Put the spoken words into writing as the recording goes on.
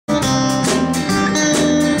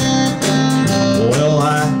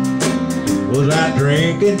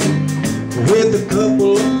drinking with a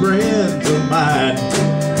couple of friends of mine.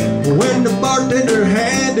 When the bartender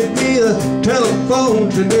handed me the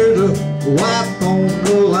telephone, said there's a wife on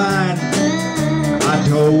the line. I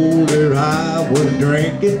told her I was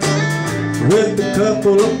drinking with a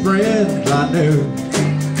couple of friends I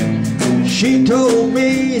knew. She told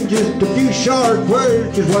me in just a few short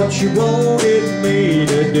words just what she wanted me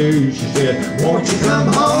to do. She said, won't you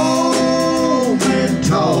come home and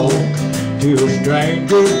talk to a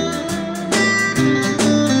stranger?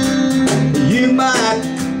 You might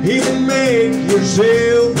even make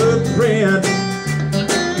yourself a friend.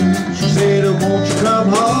 She said, won't you come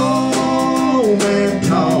home and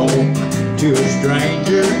talk to a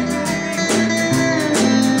stranger?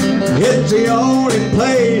 It's the only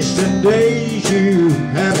place in days you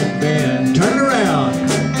haven't been. Turn around.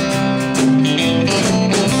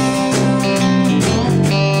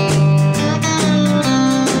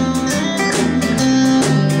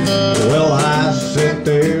 Well, I sat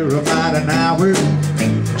there about an hour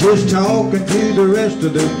just talking to the rest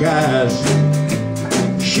of the guys.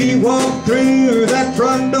 She walked through that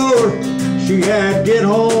front door. She had "get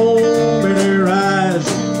home" in her eyes.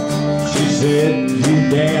 She said, you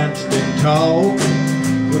danced and talked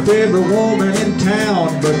with every woman in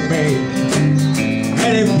town but me.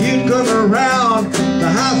 And if you'd come around the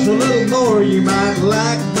house a little more, you might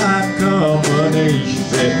like my company. She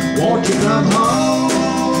said, won't you come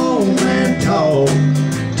home and talk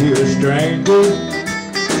to a stranger?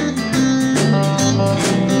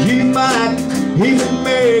 You might even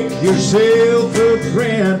make yourself a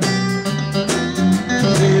friend. She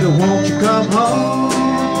said, won't you come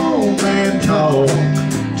home and talk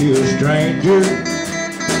to a stranger?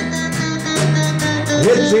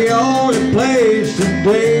 It's the only place in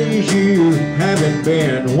days you haven't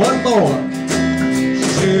been. One more. She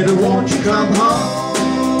said, won't you come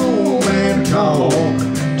home and talk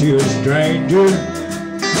to a stranger?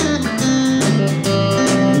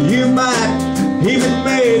 You might even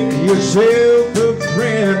make yourself a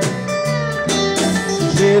friend.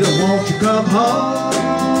 She said, won't you come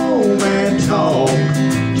home and talk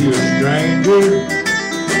to a stranger?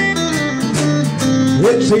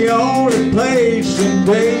 It's the only place in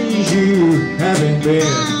days you haven't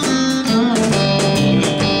been.